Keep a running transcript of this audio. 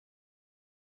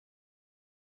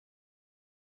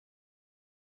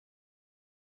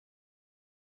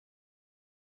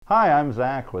Hi, I'm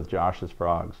Zach with Josh's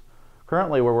Frogs.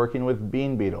 Currently we're working with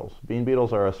bean beetles. Bean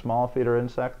beetles are a small feeder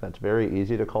insect that's very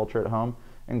easy to culture at home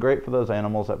and great for those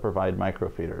animals that provide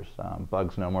microfeeders,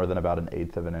 bugs no more than about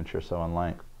 1/8 of an inch or so in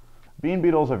length. Bean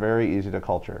beetles are very easy to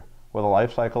culture. With a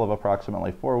life cycle of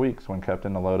approximately 4 weeks when kept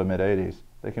in the low to mid 80s,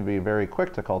 they can be very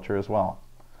quick to culture as well.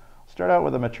 Start out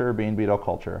with a mature bean beetle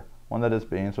culture, one that is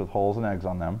beans with holes and eggs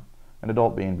on them, and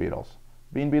adult bean beetles.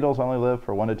 Bean beetles only live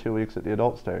for 1 to 2 weeks at the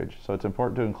adult stage, so it's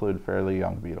important to include fairly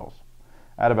young beetles.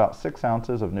 Add about 6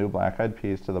 ounces of new black-eyed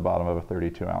peas to the bottom of a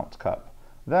 32-ounce cup.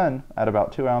 Then, add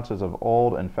about 2 ounces of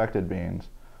old, infected beans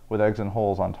with eggs and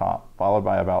holes on top, followed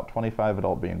by about 25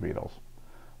 adult bean beetles.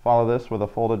 Follow this with a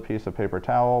folded piece of paper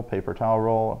towel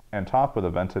roll, and top with a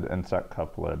vented insect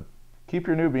cup lid. Keep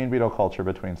your new bean beetle culture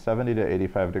between 70 to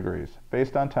 85 degrees.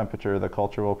 Based on temperature, the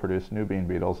culture will produce new bean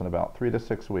beetles in about 3 to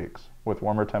 6 weeks, with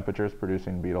warmer temperatures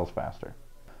producing beetles faster.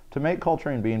 To make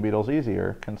culturing bean beetles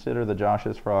easier, consider the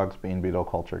Josh's Frogs Bean Beetle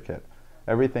Culture Kit.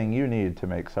 Everything you need to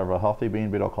make several healthy bean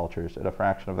beetle cultures at a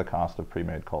fraction of the cost of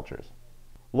pre-made cultures.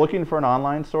 Looking for an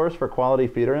online source for quality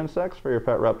feeder insects for your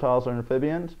pet reptiles or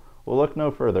amphibians? Well, look no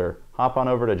further. Hop on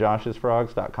over to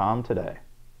joshsfrogs.com today.